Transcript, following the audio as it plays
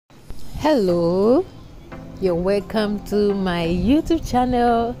Hello, you're welcome to my YouTube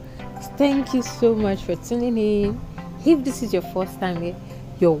channel. Thank you so much for tuning in. If this is your first time here,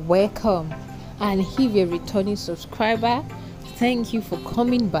 you're welcome, and if you're a returning subscriber, thank you for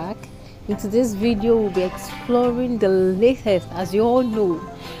coming back. In today's video, we'll be exploring the latest. As you all know,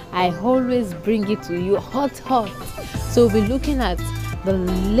 I always bring it to you hot. So we'll be looking at the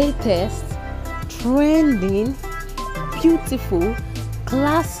latest, trending, beautiful,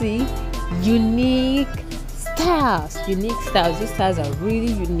 classy, unique styles. These styles are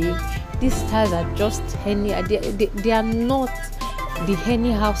really unique. These styles are just they are not the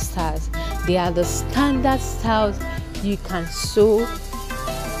anyhow styles. They are the standard styles you can sew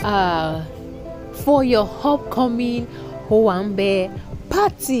for your upcoming Owanbe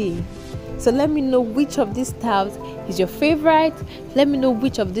party. So let me know which of these styles is your favorite. Let me know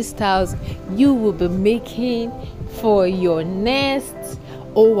which of these styles you will be making for your next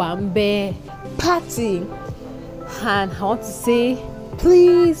Owanbe party. And I want to say,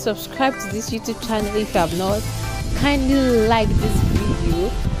 please subscribe to this YouTube channel if you have not. Kindly like this video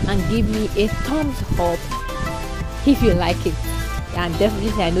and give me a thumbs up if you like it, and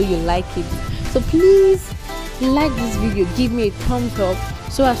definitely I know you like it. So please like this video, give me a thumbs up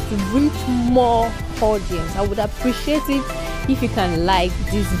so as to reach more audience. I would appreciate it if you can like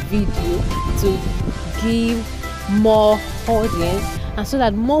this video to give more audience, and so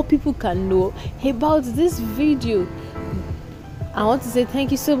that more people can know about this video. I want to say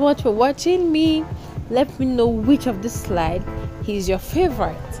thank you so much for watching me. Let me know which of this slide is your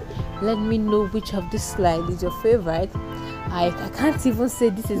favorite. Let me know which of this slide is your favorite. I can't even say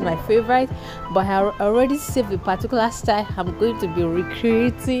this is my favorite, but I already saved a particular style I'm going to be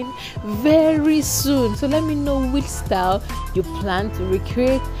recreating very soon. So let me know which style you plan to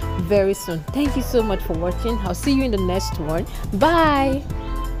recreate very soon. Thank you so much for watching. I'll see you in the next one. Bye.